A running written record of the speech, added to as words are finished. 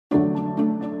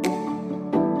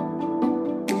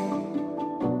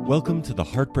Welcome to the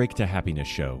Heartbreak to Happiness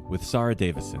Show with Sarah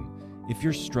Davison. If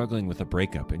you're struggling with a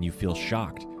breakup and you feel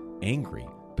shocked, angry,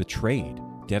 betrayed,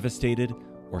 devastated,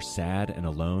 or sad and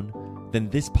alone, then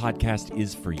this podcast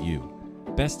is for you.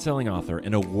 Best-selling author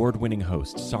and award-winning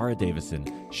host Sarah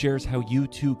Davison shares how you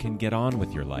too can get on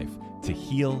with your life to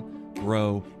heal,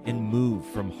 grow, and move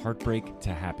from heartbreak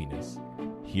to happiness.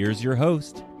 Here's your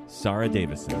host, Sarah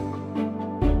Davison.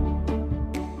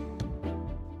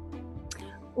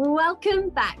 Welcome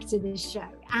back to the show.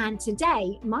 And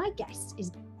today, my guest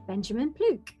is Benjamin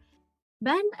Plouk.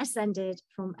 Ben ascended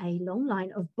from a long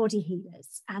line of body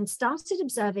healers and started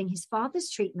observing his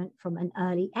father's treatment from an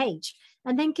early age,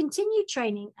 and then continued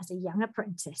training as a young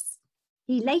apprentice.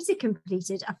 He later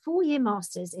completed a 4-year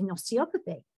master's in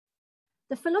osteopathy.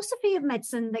 The philosophy of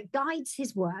medicine that guides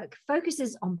his work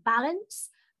focuses on balance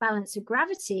of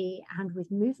gravity, and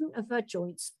with movement of our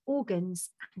joints, organs,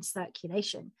 and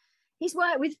circulation. He's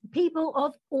worked with people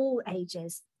of all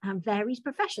ages and varied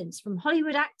professions, from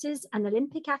Hollywood actors and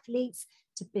Olympic athletes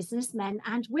to businessmen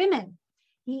and women.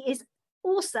 He is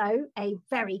also a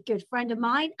very good friend of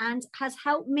mine and has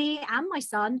helped me and my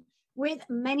son with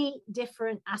many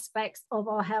different aspects of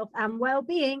our health and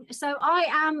well-being. So I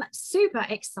am super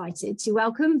excited to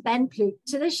welcome Ben Plouk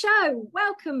to the show.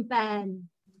 Welcome, Ben.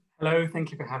 Hello,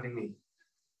 thank you for having me.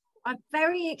 I'm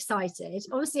very excited.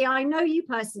 Obviously, I know you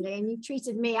personally, and you've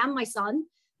treated me and my son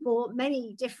for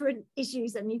many different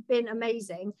issues, and you've been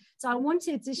amazing. So I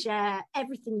wanted to share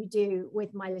everything you do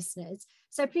with my listeners.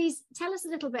 So please tell us a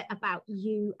little bit about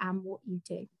you and what you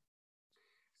do.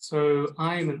 So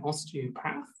I'm an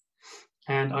osteopath,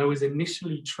 and I was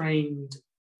initially trained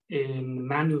in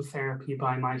manual therapy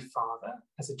by my father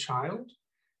as a child,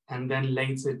 and then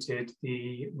later did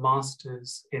the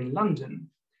master's in London.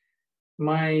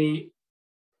 My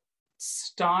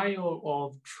style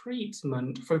of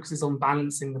treatment focuses on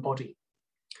balancing the body.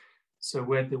 So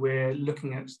whether we're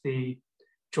looking at the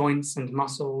joints and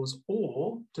muscles,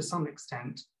 or to some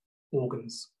extent,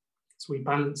 organs. So we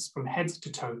balance from head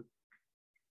to toe.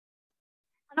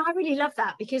 And I really love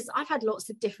that, because I've had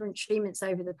lots of different treatments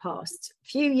over the past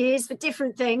few years for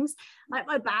different things, like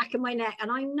my back and my neck.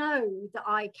 And I know that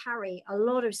I carry a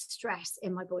lot of stress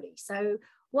in my body. So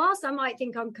whilst I might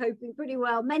think I'm coping pretty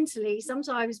well mentally,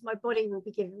 sometimes my body will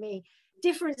be giving me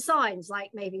different signs,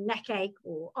 like maybe neck ache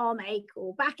or arm ache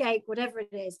or back ache, whatever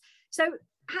it is. So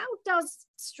how does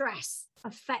stress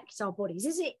affect our bodies?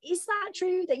 Is that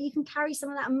true that you can carry some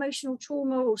of that emotional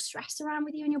trauma or stress around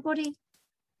with you in your body?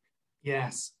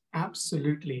 Yes,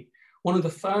 absolutely. One of the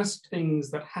first things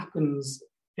that happens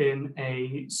in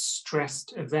a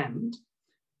stressed event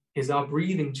is our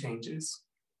breathing changes.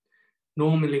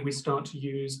 Normally, we start to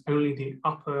use only the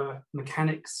upper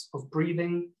mechanics of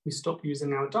breathing. We stop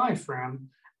using our diaphragm,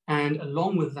 and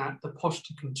along with that, the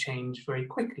posture can change very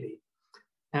quickly.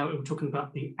 Now, we're talking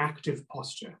about the active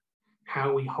posture,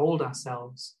 how we hold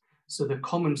ourselves. So the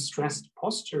common stressed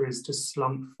posture is to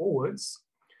slump forwards,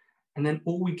 and then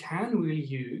all we can really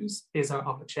use is our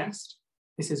upper chest.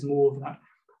 This is more of that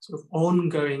sort of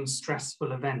ongoing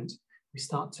stressful event. We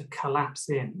start to collapse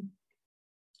in,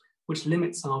 which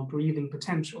limits our breathing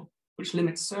potential, which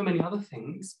limits so many other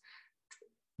things: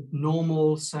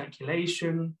 normal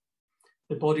circulation,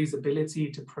 the body's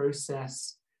ability to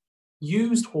process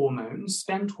used hormones,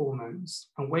 spent hormones,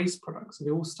 and waste products. They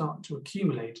all start to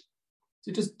accumulate.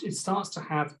 So it starts to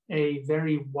have a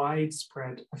very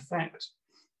widespread effect,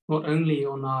 not only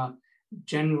on our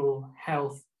general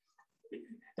health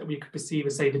that we could perceive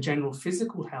as, say, the general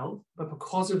physical health, but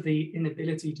because of the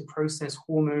inability to process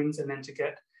hormones and then to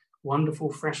get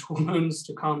wonderful fresh hormones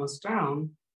to calm us down,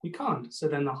 we can't. So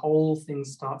then the whole thing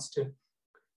starts to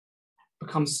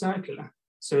become circular.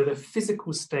 So the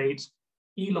physical state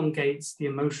elongates the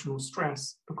emotional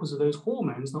stress because of those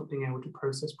hormones not being able to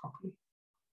process properly.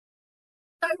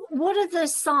 So what are the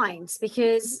signs?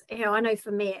 Because, I know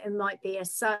for me, it might be a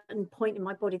certain point in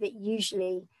my body that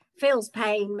usually feels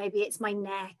pain. Maybe it's my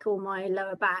neck or my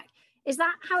lower back. Is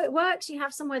that how it works? You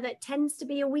have somewhere that tends to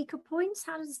be a weaker point?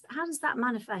 How does that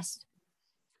manifest?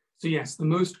 So yes, the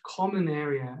most common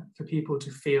area for people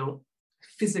to feel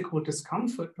physical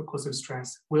discomfort because of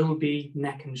stress will be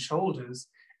neck and shoulders.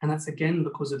 And that's again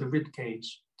because of the rib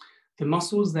cage. The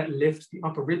muscles that lift the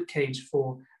upper rib cage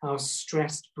for our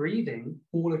stressed breathing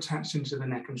all attach into the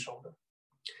neck and shoulder.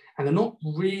 And they're not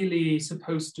really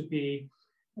supposed to be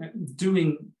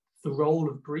doing the role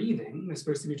of breathing. They're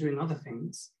supposed to be doing other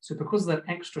things. So because of that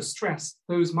extra stress,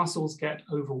 those muscles get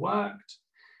overworked.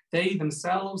 They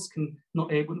themselves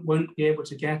won't be able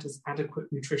to get as adequate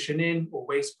nutrition in or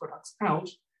waste products out,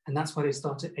 and that's why they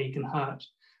start to ache and hurt.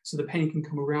 So the pain can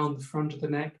come around the front of the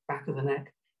neck, back of the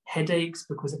neck, headaches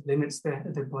because it limits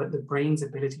the brain's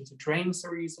ability to drain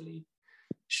so easily,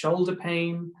 shoulder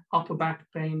pain, upper back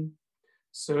pain.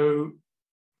 So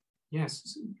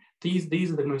yes,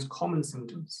 these are the most common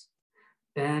symptoms.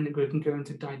 Then we can go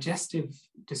into digestive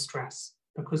distress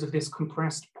because of this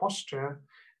compressed posture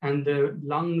and the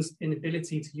lungs'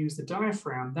 inability to use the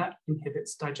diaphragm. That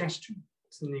inhibits digestion.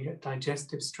 So then you get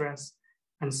digestive stress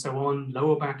and so on.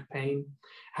 Lower back pain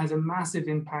has a massive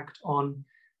impact on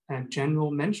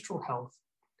general menstrual health.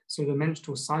 So the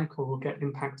menstrual cycle will get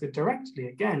impacted directly,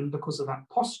 again, because of that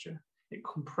posture. It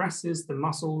compresses the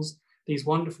muscles, these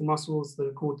wonderful muscles that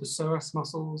are called the psoas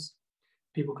muscles.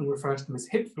 People can refer to them as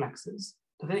hip flexors,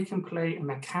 but they can play a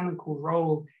mechanical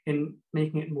role in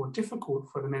making it more difficult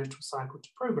for the menstrual cycle to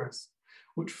progress,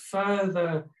 which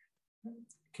further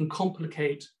can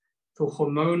complicate the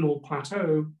hormonal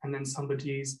plateau and then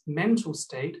somebody's mental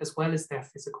state as well as their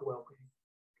physical well-being.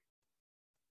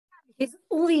 Because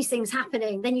all these things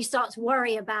happening, then you start to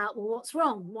worry about, well, what's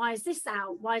wrong? Why is this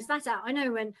out? Why is that out? I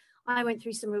know when I went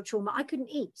through some real trauma, I couldn't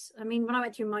eat. I mean, when I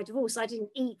went through my divorce, I didn't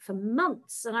eat for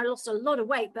months and I lost a lot of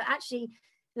weight, but actually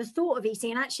the thought of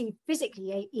eating and actually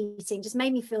physically eating just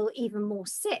made me feel even more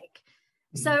sick.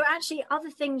 So actually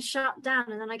other things shut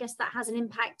down, and then I guess that has an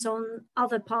impact on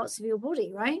other parts of your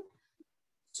body, right?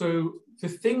 So the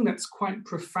thing that's quite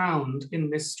profound in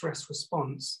this stress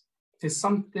response is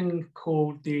something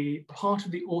called the part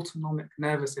of the autonomic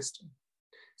nervous system.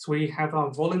 So we have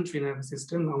our voluntary nervous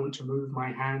system. I want to move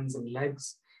my hands and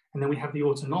legs. And then we have the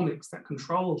autonomics that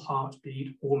control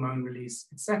heartbeat, hormone release,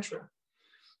 etc.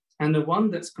 And the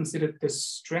one that's considered the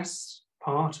stress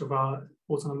part of our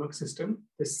autonomic system,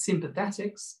 the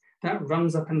sympathetics, that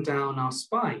runs up and down our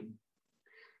spine.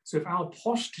 So if our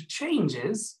posture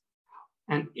changes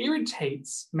and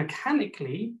irritates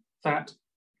mechanically that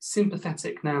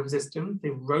sympathetic nervous system, the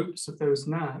ropes of those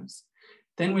nerves,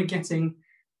 then we're getting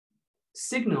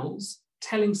signals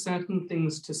telling certain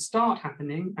things to start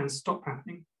happening and stop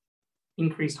happening.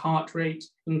 Increased heart rate,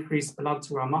 increased blood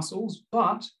to our muscles,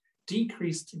 but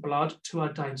decreased blood to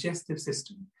our digestive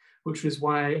system, which is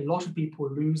why a lot of people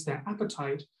lose their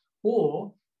appetite,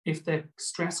 or if their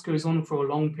stress goes on for a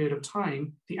long period of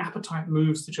time, the appetite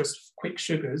moves to just quick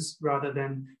sugars rather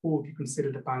than what would be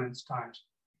considered a balanced diet.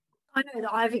 I know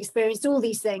that I've experienced all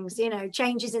these things, you know,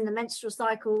 changes in the menstrual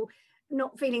cycle,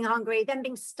 not feeling hungry, then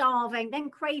being starving, then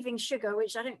craving sugar,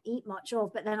 which I don't eat much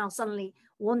of, but then I'll suddenly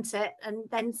want it and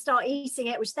then start eating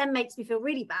it, which then makes me feel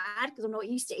really bad because I'm not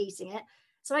used to eating it.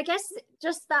 So I guess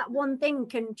just that one thing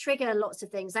can trigger lots of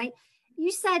things.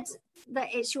 You said that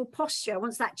it's your posture.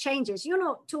 Once that changes, you're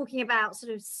not talking about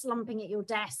sort of slumping at your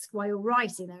desk while you're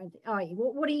writing there, are you?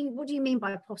 What do you mean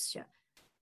by posture?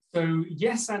 So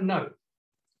yes and no.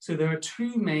 So there are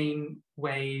two main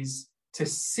ways to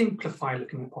simplify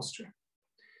looking at posture.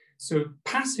 So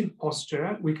passive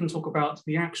posture, we can talk about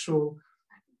the actual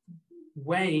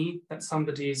way that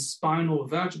somebody's spinal or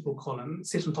vertebral column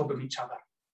sit on top of each other.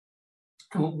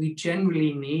 And what we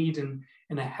generally need in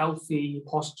a healthy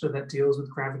posture that deals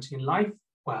with gravity in life,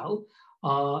 well,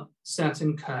 are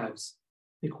certain curves.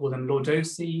 We call them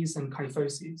lordoses and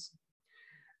kyphoses.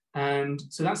 And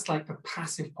so that's like the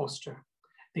passive posture.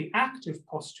 The active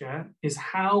posture is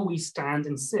how we stand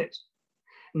and sit.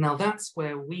 Now that's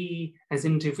where we as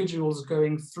individuals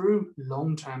going through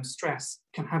long-term stress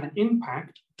can have an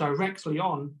impact directly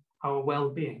on our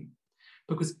well-being.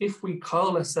 Because if we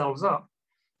curl ourselves up,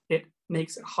 it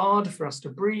makes it harder for us to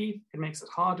breathe. It makes it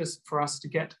harder for us to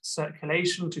get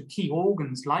circulation to key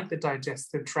organs like the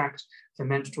digestive tract, the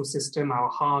menstrual system, our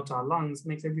heart, our lungs. It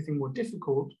makes everything more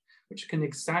difficult, which can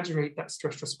exaggerate that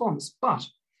stress response. But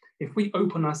if we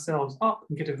open ourselves up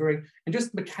and and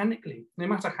just mechanically, no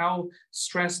matter how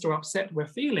stressed or upset we're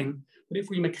feeling, but if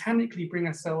we mechanically bring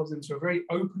ourselves into a very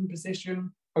open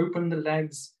position, open the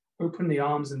legs, open the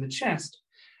arms and the chest,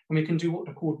 and we can do what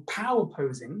are called power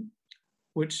posing,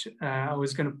 which I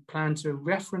was going to plan to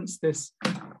reference this,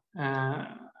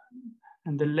 and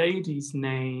the lady's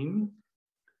name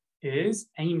is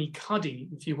Amy Cuddy,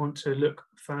 if you want to look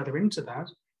further into that.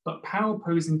 But power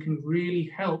posing can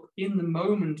really help in the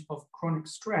moment of chronic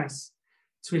stress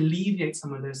to alleviate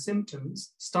some of those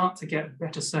symptoms, start to get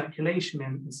better circulation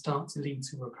in, and start to lead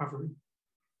to recovery.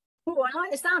 Oh, I like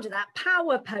the sound of that,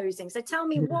 power posing. So tell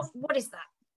me, Yes. what is that?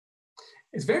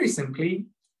 It's very simply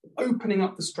opening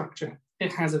up the structure.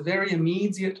 It has a very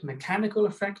immediate mechanical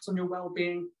effect on your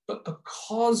well-being, but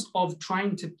because of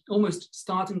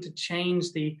starting to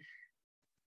change the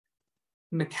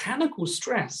mechanical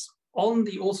stress on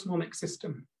the autonomic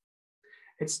system,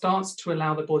 it starts to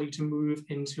allow the body to move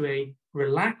into a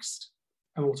relaxed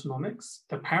autonomics,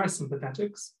 the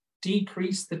parasympathetics,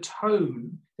 decrease the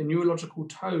tone, the neurological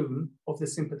tone of the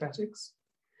sympathetics,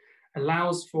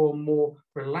 allows for a more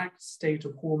relaxed state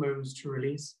of hormones to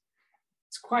release.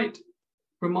 It's quite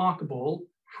remarkable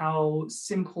how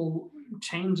simple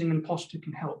changing in posture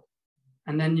can help.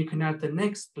 And then you can add the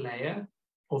next layer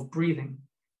of breathing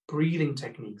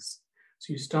techniques.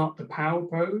 So you start the power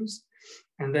pose,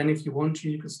 and then if you want to,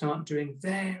 you can start doing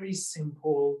very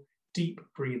simple, deep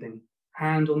breathing.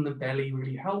 Hand on the belly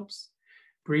really helps.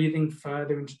 Breathing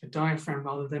further into the diaphragm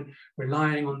rather than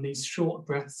relying on these short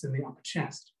breaths in the upper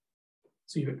chest.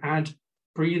 So you add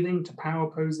breathing to power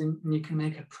posing, and you can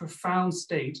make a profound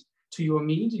state to your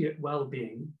immediate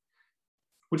well-being,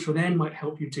 which will then might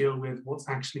help you deal with what's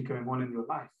actually going on in your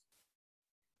life.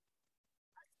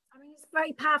 I mean, it's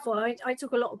very powerful. I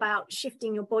talk a lot about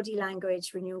shifting your body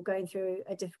language when you're going through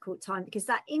a difficult time, because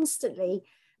that instantly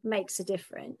makes a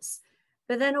difference.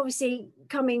 But then obviously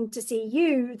coming to see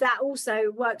you, that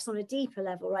also works on a deeper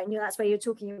level, right? And that's where you're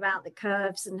talking about the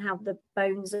curves and how the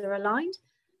bones are aligned.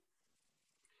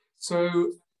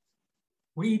 So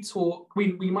we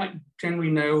might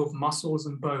generally know of muscles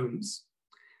and bones,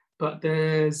 but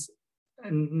there's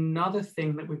another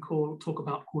thing that we talk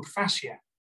about called fascia.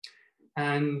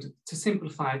 And to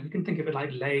simplify it, you can think of it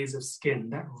like layers of skin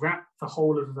that wrap the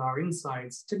whole of our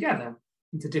insides together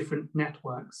into different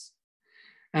networks.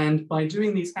 And by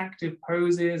doing these active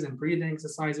poses and breathing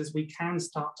exercises, we can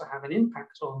start to have an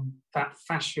impact on that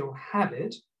fascial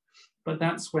habit. But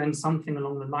that's when something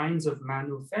along the lines of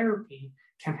manual therapy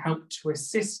can help to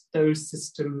assist those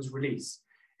systems release.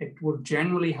 It will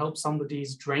generally help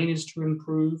somebody's drainage to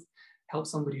improve, help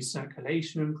somebody's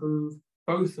circulation improve,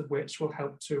 both of which will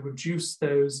help to reduce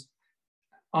those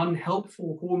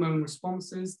unhelpful hormone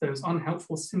responses, those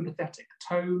unhelpful sympathetic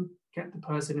tone, get the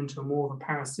person into a more of a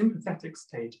parasympathetic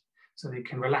state so they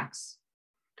can relax.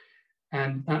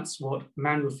 And that's what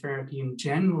manual therapy in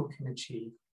general can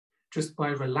achieve. Just by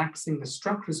relaxing the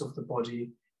structures of the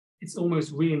body, it's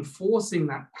almost reinforcing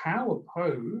that power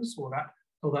pose or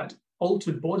that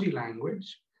altered body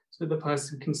language so the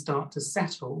person can start to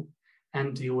settle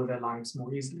and deal with their lives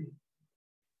more easily.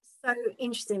 So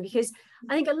interesting, because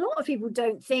I think a lot of people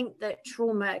don't think that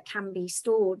trauma can be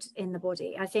stored in the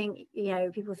body. I think,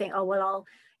 people think, oh, well,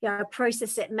 I'll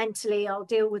process it mentally, I'll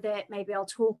deal with it, maybe I'll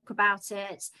talk about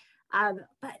it.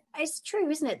 But it's true,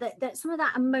 isn't it, that some of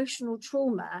that emotional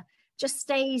trauma just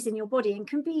stays in your body and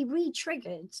can be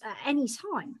re-triggered at any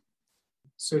time.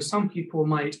 So some people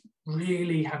might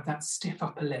really have that stiff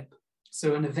upper lip.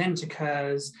 So an event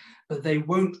occurs, but they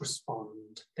won't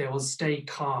respond. They will stay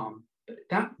calm. But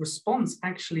that response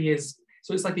actually is,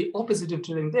 so it's like the opposite of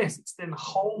doing this. It's then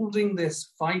holding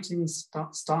this fighting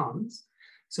stance.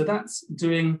 So that's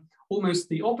doing almost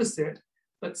the opposite,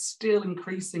 but still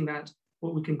increasing that,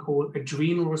 what we can call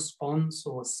adrenal response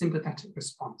or sympathetic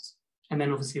response. And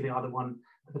then obviously the other one,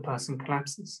 the person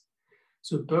collapses.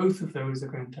 So both of those are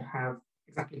going to have,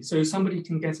 exactly. So somebody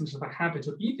can get into the habit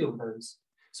of either of those.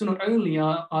 So not only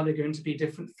are there going to be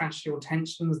different fascial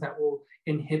tensions that will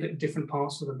inhibit different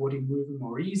parts of the body moving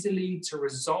more easily to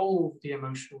resolve the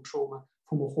emotional trauma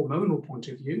from a hormonal point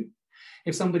of view.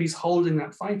 If somebody's holding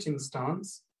that fighting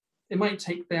stance, it might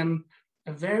take them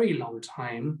a very long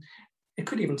time. It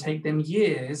could even take them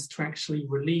years to actually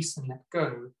release and let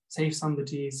go. Say if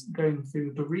somebody's going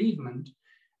through bereavement,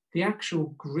 the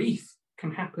actual grief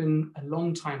can happen a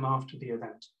long time after the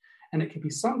event. And it can be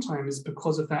sometimes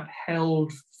because of that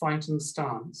held fighting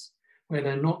stance, where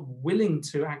they're not willing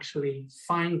to actually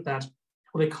find that,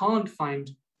 or they can't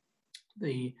find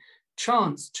the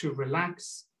chance to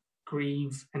relax,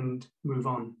 grieve, and move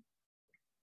on.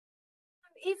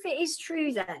 If it is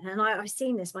true then, and I've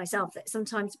seen this myself, that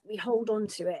sometimes we hold on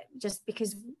to it just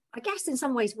because, I guess in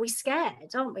some ways we're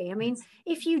scared, aren't we? I mean,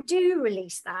 if you do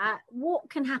release that, what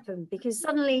can happen? Because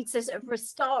suddenly to sort of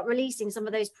start releasing some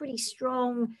of those pretty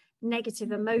strong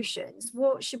negative emotions,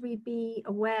 what should we be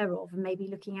aware of and maybe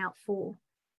looking out for?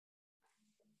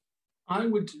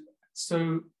 And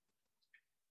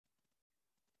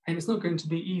it's not going to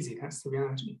be easy, that's the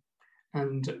reality.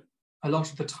 And a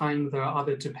lot of the time there are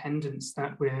other dependents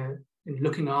that we're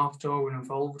looking after or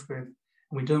involved with, and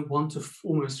we don't want to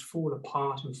almost fall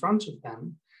apart in front of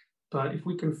them. But if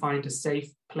we can find a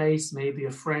safe place, maybe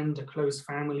a friend, a close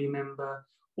family member,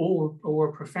 or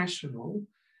a professional,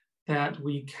 that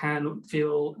we can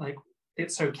feel like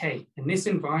it's okay. In this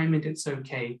environment, it's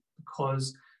okay,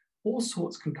 because all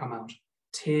sorts can come out.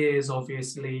 Tears,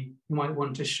 obviously, you might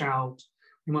want to shout,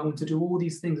 you might want to do all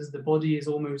these things as the body is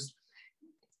almost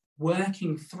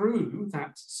working through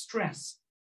that stress,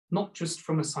 not just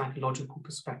from a psychological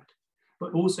perspective,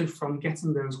 but also from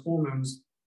getting those hormones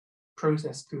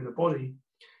processed through the body.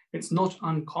 It's not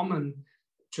uncommon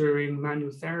during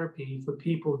manual therapy for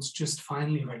people to just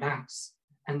finally relax,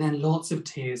 and then lots of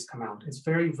tears come out. It's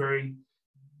very, very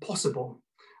possible.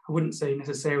 I wouldn't say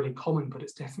necessarily common, but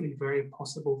it's definitely very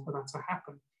possible for that to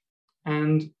happen.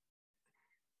 And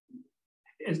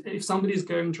if somebody's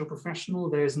going to a professional,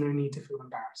 there's no need to feel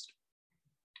embarrassed.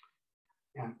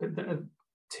 Yeah, but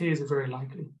tears are very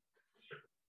likely.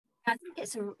 I think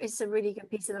it's a really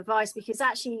good piece of advice, because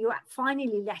actually you're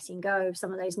finally letting go of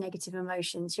some of those negative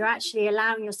emotions. You're actually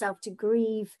allowing yourself to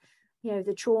grieve,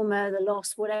 the trauma, the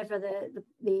loss, whatever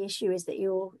the issue is that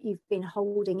you've been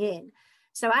holding in.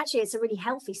 So actually it's a really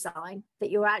healthy sign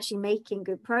that you're actually making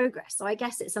good progress. So I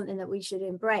guess it's something that we should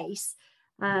embrace.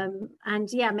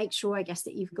 Make sure, I guess,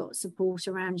 that you've got support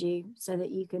around you so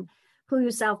that you can pull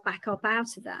yourself back up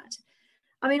out of that.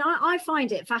 I mean, I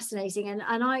find it fascinating,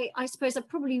 and I suppose I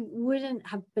probably wouldn't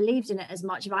have believed in it as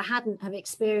much if I hadn't have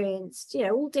experienced,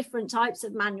 all different types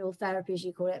of manual therapy, as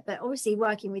you call it, but obviously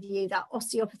working with you, that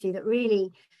osteopathy that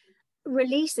really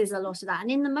releases a lot of that.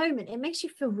 And in the moment, it makes you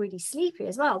feel really sleepy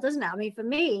as well, doesn't it? I mean, for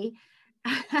me,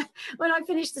 when I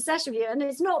finish the session with you, and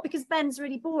it's not because Ben's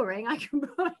really boring, I can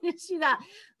promise you that,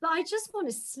 but I just want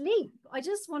to sleep. I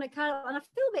just want to and I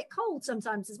feel a bit cold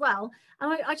sometimes as well,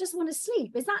 and I just want to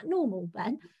sleep. Is that normal,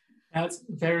 Ben? That's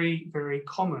very, very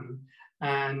common.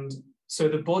 And so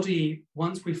the body,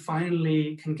 once we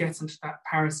finally can get into that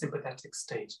parasympathetic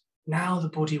state, now the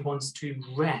body wants to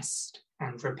rest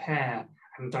and repair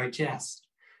and digest.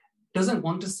 It doesn't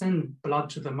want to send blood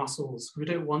to the muscles. We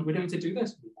don't need to do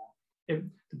that anymore. The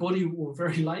body will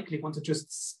very likely want to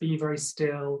just be very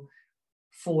still,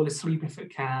 fall asleep if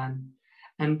it can.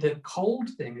 And the cold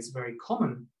thing is very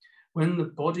common. When the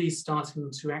body's starting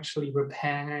to actually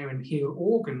repair and heal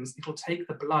organs, it'll take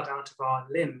the blood out of our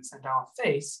limbs and our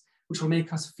face, which will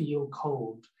make us feel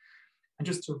cold. And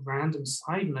just a random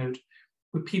side note,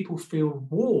 when people feel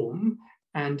warm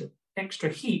and extra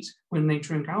heat when they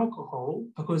drink alcohol,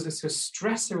 because it's a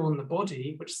stressor on the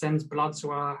body which sends blood to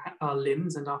our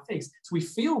limbs and our face. So we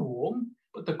feel warm,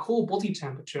 but the core body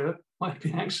temperature might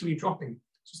be actually dropping.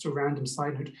 Just a random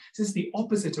side note. This is the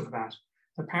opposite of that.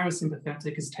 The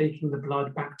parasympathetic is taking the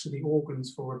blood back to the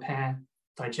organs for repair,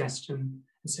 digestion,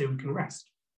 and so we can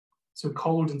rest. So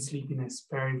cold and sleepiness,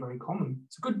 very, very common.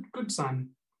 It's a good sign.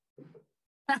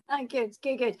 Good.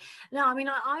 No, I mean,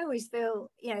 I always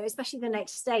feel, especially the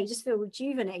next day, just feel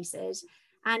rejuvenated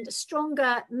and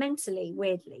stronger mentally,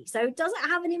 weirdly. So does it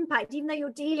have an impact, even though you're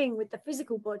dealing with the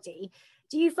physical body?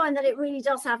 Do you find that it really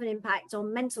does have an impact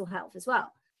on mental health as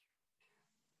well?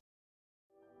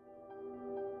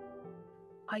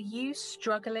 Are you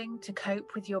struggling to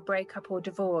cope with your breakup or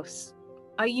divorce?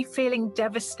 Are you feeling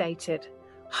devastated,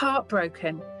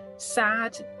 heartbroken,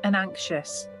 sad and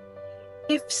anxious?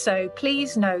 If so,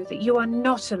 please know that you are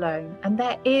not alone and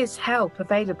there is help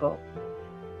available.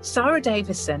 Sara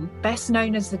Davison, best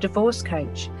known as the Divorce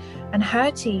Coach, and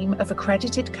her team of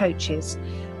accredited coaches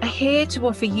are here to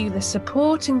offer you the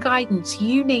support and guidance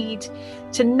you need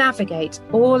to navigate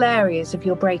all areas of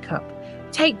your breakup,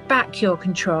 take back your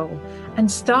control,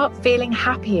 and start feeling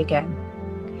happy again.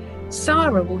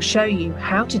 Sara will show you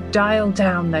how to dial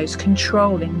down those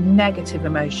controlling negative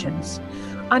emotions,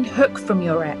 unhook from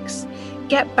your ex,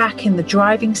 get back in the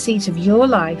driving seat of your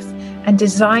life, and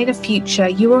design a future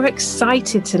you are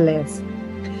excited to live.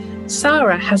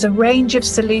 Sara has a range of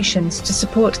solutions to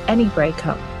support any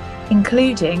breakup,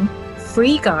 including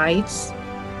free guides,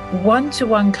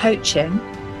 one-to-one coaching,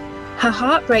 her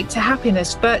Heartbreak to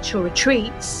Happiness virtual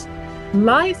retreats,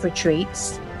 live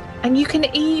retreats, and you can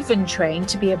even train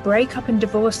to be a breakup and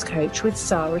divorce coach with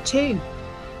Sara too.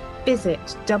 Visit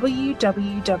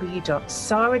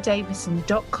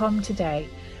www.saradavison.com today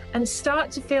and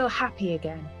start to feel happy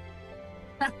again.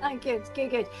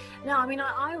 Good. No, I mean,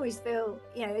 I always feel,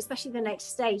 especially the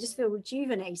next day, just feel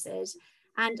rejuvenated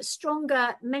and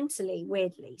stronger mentally,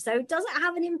 weirdly. So does it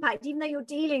have an impact, even though you're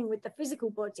dealing with the physical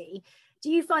body?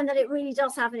 Do you find that it really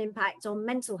does have an impact on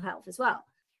mental health as well?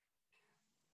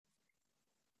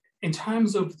 In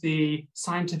terms of the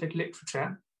scientific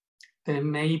literature, there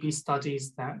may be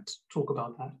studies that talk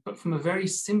about that, but from a very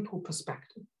simple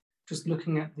perspective, just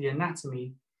looking at the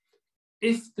anatomy,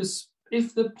 if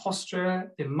the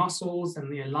posture, the muscles,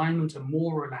 and the alignment are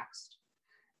more relaxed,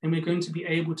 then we're going to be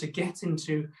able to get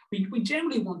into, we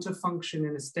generally want to function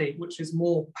in a state which is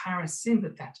more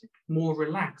parasympathetic, more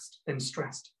relaxed than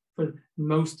stressed for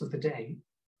most of the day.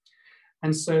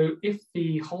 And so if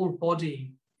the whole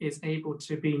body is able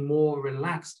to be more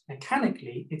relaxed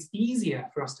mechanically, it's easier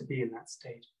for us to be in that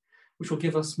state, which will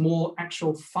give us more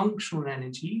actual functional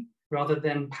energy rather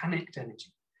than panicked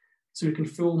energy. So we can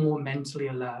feel more mentally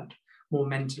alert, more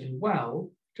mentally well,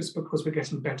 just because we're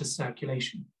getting better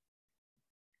circulation.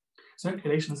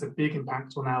 Circulation has a big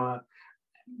impact on our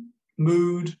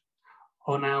mood,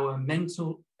 on our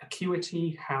mental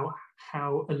acuity, how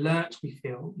alert we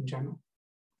feel in general.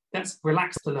 That's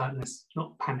relaxed alertness,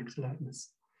 not panicked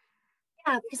alertness.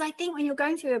 Yeah, because I think when you're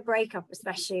going through a breakup,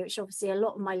 especially, which obviously a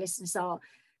lot of my listeners are,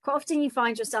 quite often you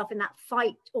find yourself in that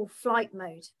fight or flight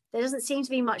mode. There doesn't seem to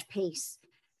be much peace.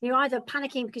 You're either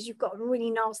panicking because you've got a really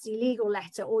nasty legal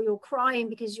letter, or you're crying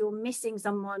because you're missing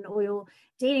someone, or you're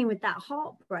dealing with that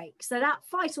heartbreak. So that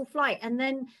fight or flight, and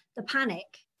then the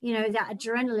panic, you know, that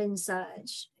adrenaline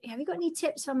surge. Have you got any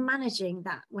tips for managing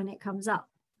that when it comes up?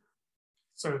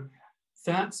 So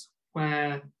that's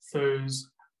where those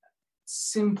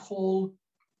simple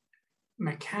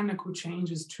mechanical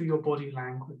changes to your body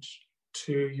language,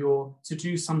 to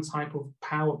do some type of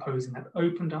power posing that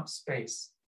opened up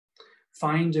space.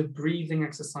 Find a breathing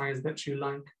exercise that you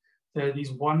like. There are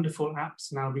these wonderful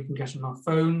apps now we can get on our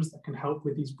phones that can help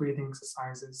with these breathing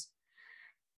exercises.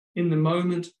 In the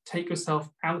moment, take yourself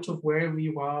out of wherever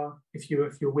you are, if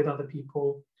you're with other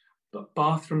people. But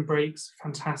bathroom breaks,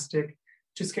 fantastic.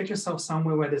 Just get yourself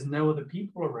somewhere where there's no other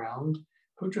people around.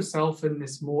 Put yourself in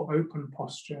this more open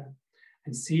posture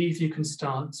and see if you can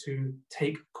start to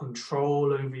take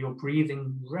control over your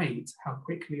breathing rate, how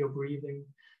quickly you're breathing,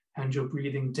 and your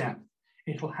breathing depth.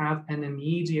 It'll have an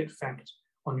immediate effect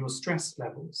on your stress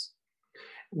levels.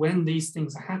 When these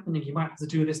things are happening, you might have to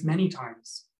do this many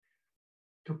times.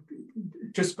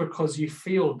 Just because you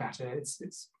feel better,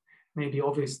 it's maybe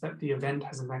obvious that the event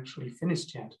hasn't actually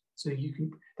finished yet. So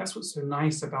that's what's so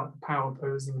nice about the power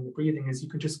posing and the breathing, is you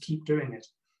can just keep doing it.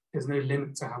 There's no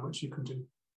limit to how much you can do.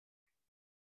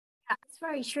 That's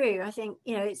very true. I think,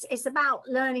 you know, it's about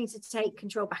learning to take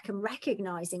control back and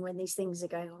recognizing when these things are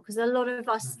going on, because a lot of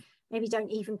us maybe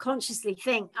don't even consciously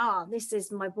think, this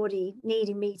is my body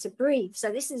needing me to breathe.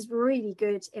 So this is really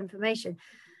good information.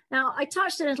 Now, I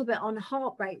touched a little bit on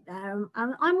heartbreak there,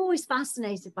 and I'm always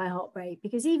fascinated by heartbreak,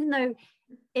 because even though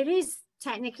it is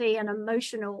technically an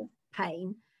emotional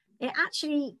pain, it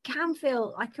actually can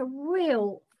feel like a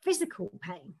real physical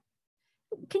pain.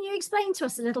 Can you explain to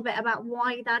us a little bit about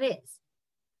why that is?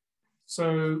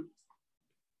 So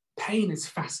pain is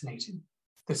fascinating.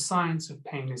 The science of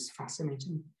pain is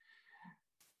fascinating.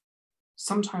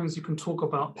 Sometimes you can talk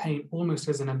about pain almost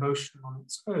as an emotion on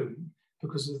its own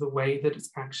because of the way that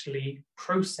it's actually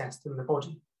processed in the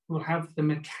body. We'll have the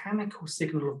mechanical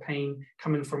signal of pain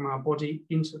coming from our body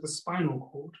into the spinal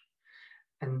cord.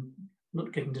 And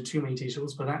not getting into too many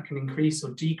details, but that can increase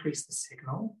or decrease the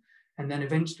signal, and then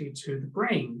eventually to the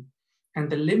brain and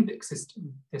the limbic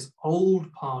system, this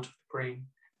old part of the brain.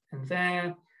 And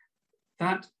there,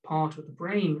 that part of the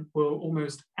brain will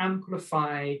almost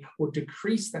amplify or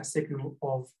decrease that signal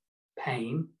of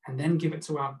pain and then give it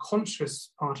to our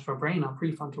conscious part of our brain, our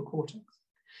prefrontal cortex.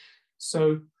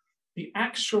 So the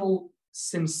actual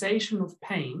sensation of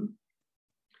pain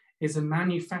is a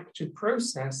manufactured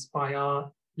process by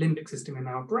our limbic system in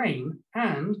our brain,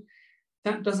 and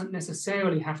that doesn't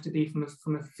necessarily have to be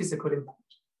from a physical impact.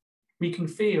 We can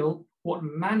feel what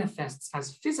manifests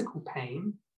as physical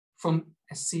pain from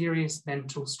a serious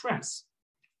mental stress.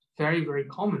 Very, very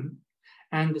common.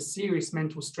 And the serious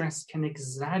mental stress can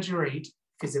exaggerate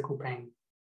physical pain.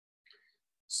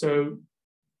 So,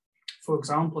 for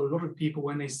example, a lot of people,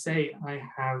 when they say, I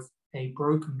have a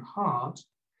broken heart,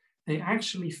 they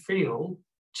actually feel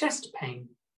chest pain.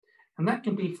 And that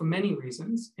can be for many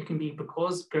reasons. It can be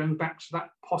because, going back to that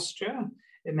posture,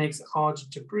 it makes it harder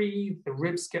to breathe, the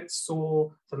ribs get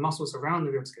sore, the muscles around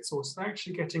the ribs get sore. So they're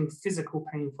actually getting physical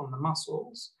pain from the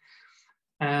muscles.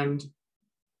 And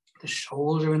the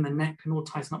shoulder and the neck can all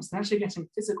tighten up. So they're actually getting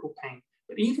physical pain.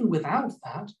 But even without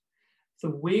that, the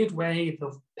weird way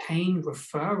of pain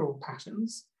referral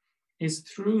patterns is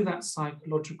through that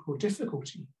psychological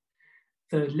difficulty.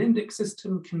 The limbic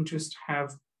system can just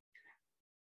have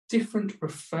different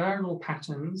referral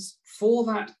patterns for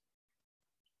that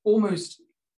almost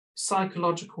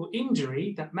psychological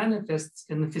injury that manifests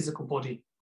in the physical body.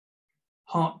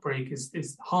 Heartbreak is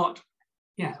the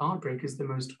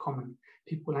most common.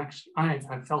 People actually,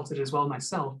 I've felt it as well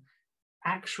myself,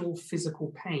 actual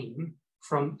physical pain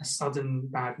from a sudden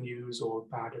bad news or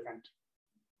bad event.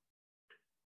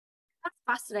 That's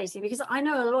fascinating, because I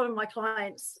know a lot of my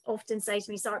clients often say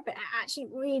to me, sorry, but it actually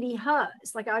really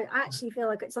hurts. Like I actually feel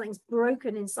like something's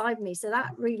broken inside me. So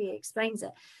that really explains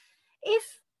it.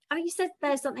 You said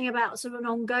there's something about sort of an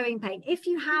ongoing pain. If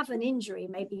you have an injury,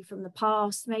 maybe from the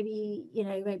past, maybe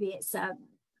it's a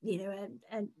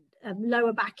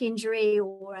lower back injury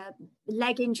or a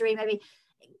leg injury, maybe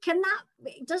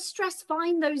does stress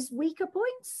find those weaker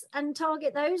points and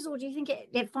target those, or do you think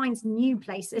it finds new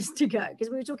places to go? Because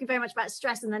we were talking very much about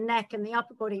stress in the neck and the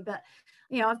upper body, but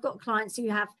I've got clients who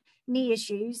have knee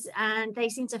issues and they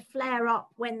seem to flare up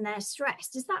when they're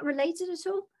stressed. Is that related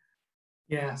at all?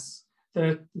 Yes,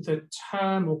 the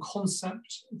term or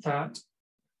concept that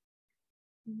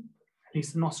at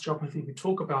least in osteopathy we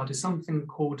talk about is something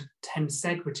called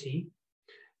tensegrity,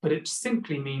 but it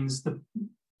simply means the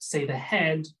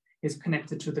head is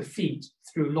connected to the feet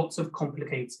through lots of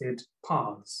complicated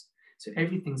paths. So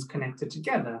everything's connected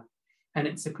together and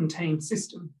it's a contained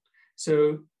system.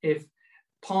 So if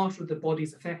part of the body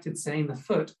is affected, say in the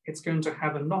foot, it's going to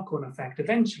have a knock-on effect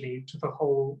eventually to the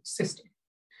whole system.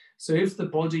 So if the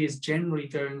body is generally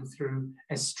going through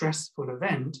a stressful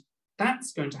event,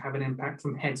 that's going to have an impact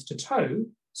from head to toe.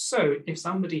 So if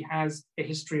somebody has a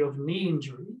history of knee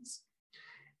injuries,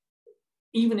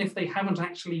 even if they haven't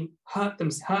actually hurt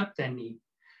their knee,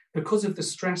 because of the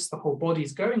stress the whole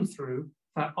body's going through,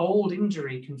 that old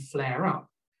injury can flare up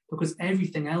because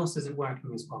everything else isn't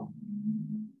working as well.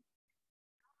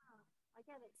 I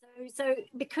get it. So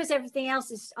because everything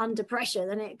else is under pressure,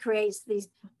 then it creates these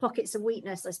pockets of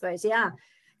weakness, I suppose. Yeah.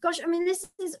 Gosh, I mean, this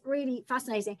is really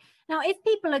fascinating. Now, if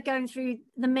people are going through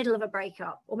the middle of a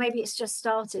breakup, or maybe it's just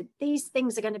started, these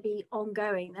things are going to be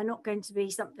ongoing. They're not going to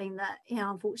be something that,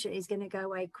 unfortunately is going to go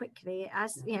away quickly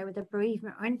as, with a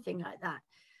bereavement or anything like that.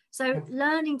 So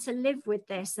learning to live with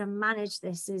this and manage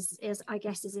this is I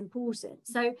guess, is important.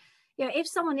 So, if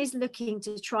someone is looking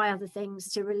to try other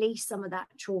things to release some of that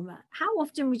trauma, how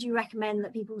often would you recommend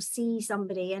that people see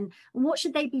somebody, and what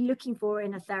should they be looking for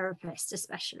in a therapist,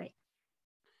 especially?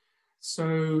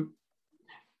 So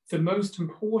the most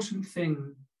important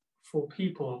thing for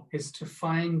people is to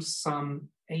find some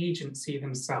agency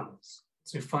themselves,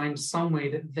 to find some way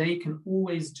that they can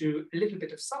always do a little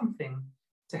bit of something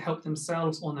to help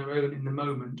themselves on their own in the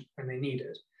moment when they need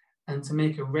it. And to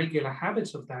make a regular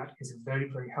habit of that is very,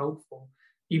 very helpful,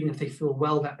 even if they feel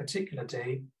well that particular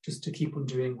day, just to keep on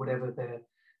doing whatever their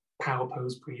power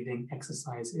pose breathing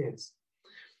exercise is.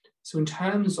 So in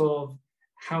terms of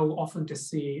how often to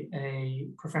see a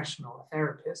professional, a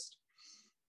therapist,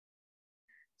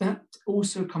 that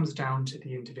also comes down to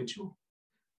the individual.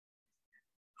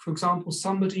 For example,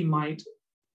 somebody might,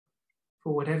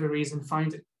 for whatever reason,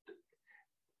 find it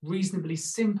reasonably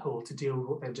simple to deal with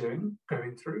what they're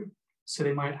going through. So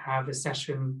they might have a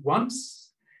session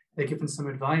once, they're given some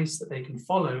advice that they can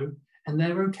follow, and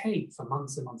they're okay for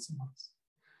months and months and months.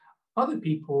 Other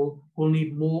people will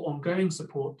need more ongoing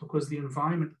support because the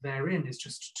environment they're in is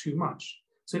just too much.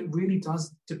 So it really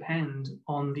does depend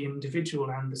on the individual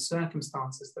and the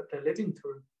circumstances that they're living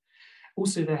through.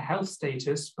 Also their health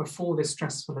status before this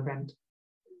stressful event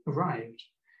arrived.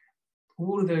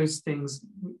 All of those things,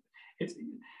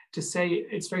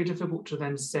 it's very difficult to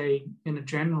then say in a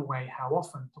general way how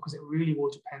often, because it really will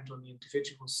depend on the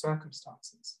individual's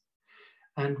circumstances.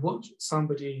 And what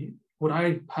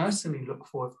I personally look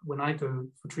for when I go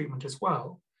for treatment as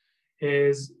well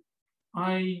is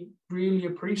I really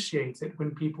appreciate it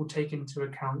when people take into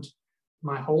account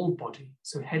my whole body,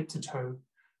 so head to toe,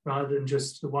 rather than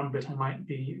just the one bit I might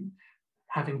be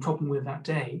having a problem with that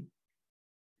day.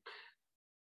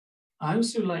 I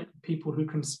also like people who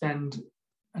can spend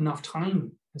enough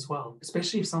time as well,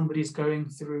 especially if somebody's going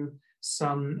through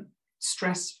some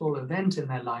stressful event in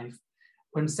their life.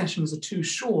 When sessions are too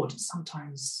short,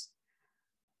 sometimes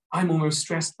I'm almost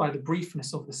stressed by the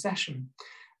briefness of the session.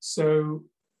 So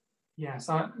yes,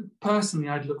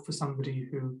 I'd look for somebody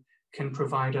who can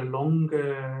provide a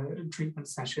longer treatment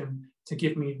session to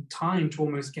give me time to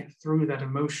almost get through that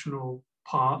emotional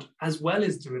part, as well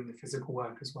as doing the physical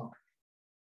work as well.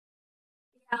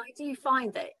 Yeah, I do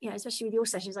find that, especially with your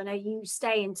sessions, I know you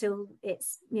stay until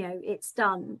it's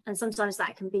done. And sometimes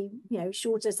that can be,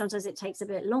 shorter, sometimes it takes a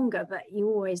bit longer, but you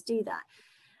always do that.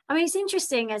 I mean, it's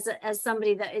interesting as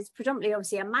somebody that is predominantly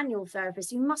obviously a manual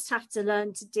therapist, you must have to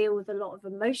learn to deal with a lot of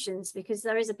emotions, because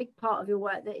there is a big part of your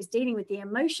work that is dealing with the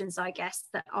emotions, I guess,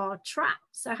 that are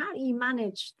trapped. So how do you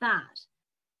manage that?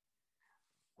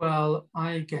 Well,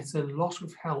 I get a lot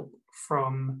of help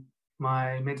from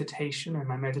my meditation and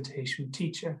my meditation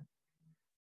teacher.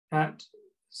 That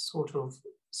sort of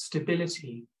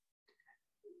stability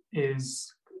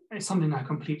is something I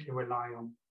completely rely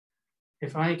on.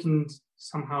 If I can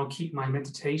somehow keep my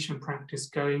meditation practice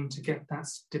going to get that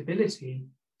stability,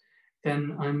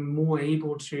 then I'm more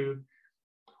able to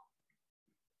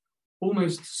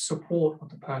almost support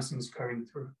what the person's going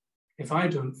through. If I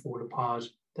don't fall apart,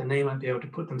 then they might be able to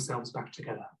put themselves back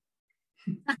together.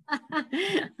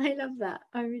 I love that.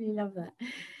 I really love that.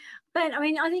 Ben, I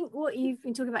mean, I think what you've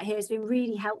been talking about here has been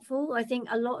really helpful. I think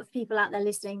a lot of people out there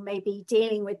listening may be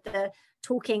dealing with the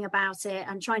talking about it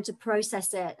and trying to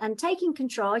process it and taking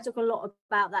control. I talk a lot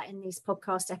about that in these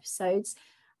podcast episodes.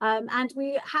 And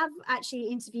we have actually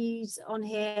interviewed on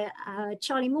here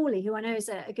Charlie Morley, who I know is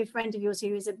a good friend of yours,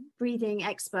 who is a breathing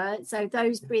expert. So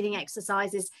those breathing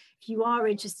exercises, if you are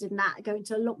interested in that, go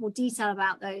into a lot more detail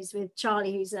about those with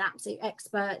Charlie, who's an absolute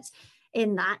expert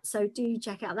in that. So do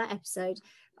check out that episode.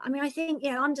 I mean, I think,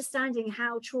 understanding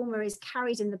how trauma is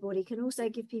carried in the body can also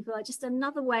give people just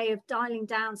another way of dialing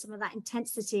down some of that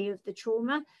intensity of the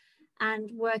trauma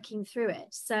and working through it.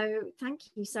 So thank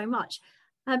you so much.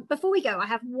 Before we go, I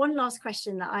have one last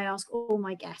question that I ask all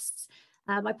my guests.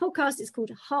 My podcast is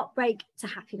called Heartbreak to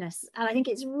Happiness. And I think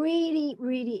it's really,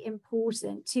 really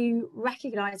important to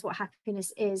recognize what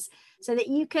happiness is so that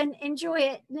you can enjoy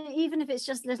it, even if it's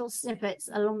just little snippets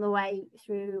along the way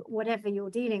through whatever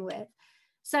you're dealing with.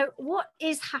 So what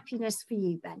is happiness for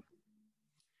you, Ben?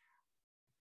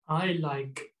 I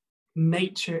like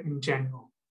nature in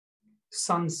general.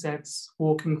 Sunsets,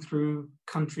 walking through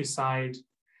countryside,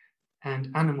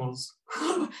 and animals.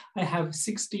 I have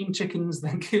 16 chickens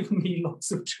that give me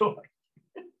lots of joy.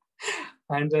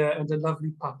 and a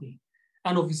lovely puppy.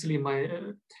 And obviously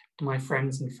my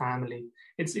friends and family.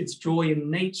 It's joy in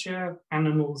nature,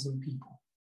 animals, and people.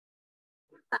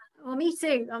 Well, me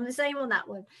too. I'm the same on that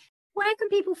one. Where can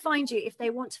people find you if they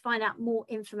want to find out more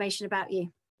information about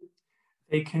you?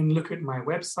 They can look at my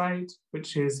website,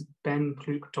 which is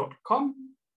benpluke.com,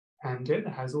 and it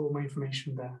has all my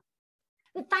information there.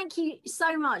 But thank you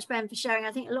so much, Ben, for sharing.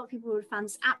 I think a lot of people would find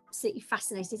this absolutely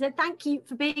fascinating. So thank you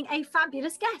for being a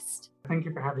fabulous guest. Thank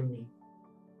you for having me.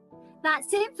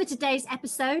 That's it for today's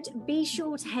episode. Be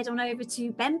sure to head on over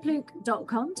to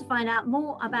benpluke.com to find out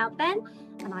more about Ben.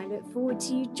 And I look forward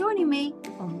to you joining me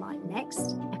on my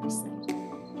next episode.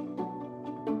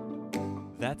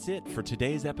 That's it for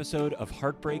today's episode of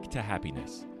Heartbreak to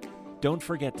Happiness. Don't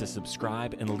forget to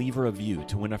subscribe and leave a review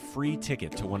to win a free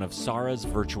ticket to one of Sarah's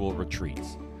virtual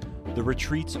retreats. The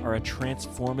retreats are a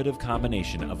transformative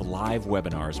combination of live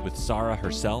webinars with Sarah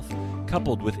herself,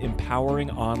 coupled with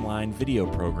empowering online video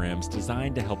programs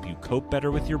designed to help you cope better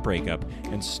with your breakup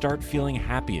and start feeling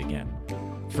happy again.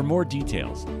 For more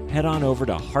details, head on over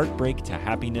to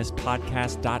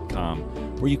heartbreakttohappinesspodcast.com,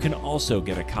 where you can also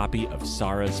get a copy of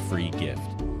Sarah's free gift.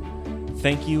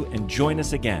 Thank you, and join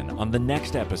us again on the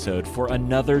next episode for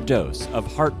another dose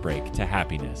of Heartbreak to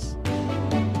Happiness.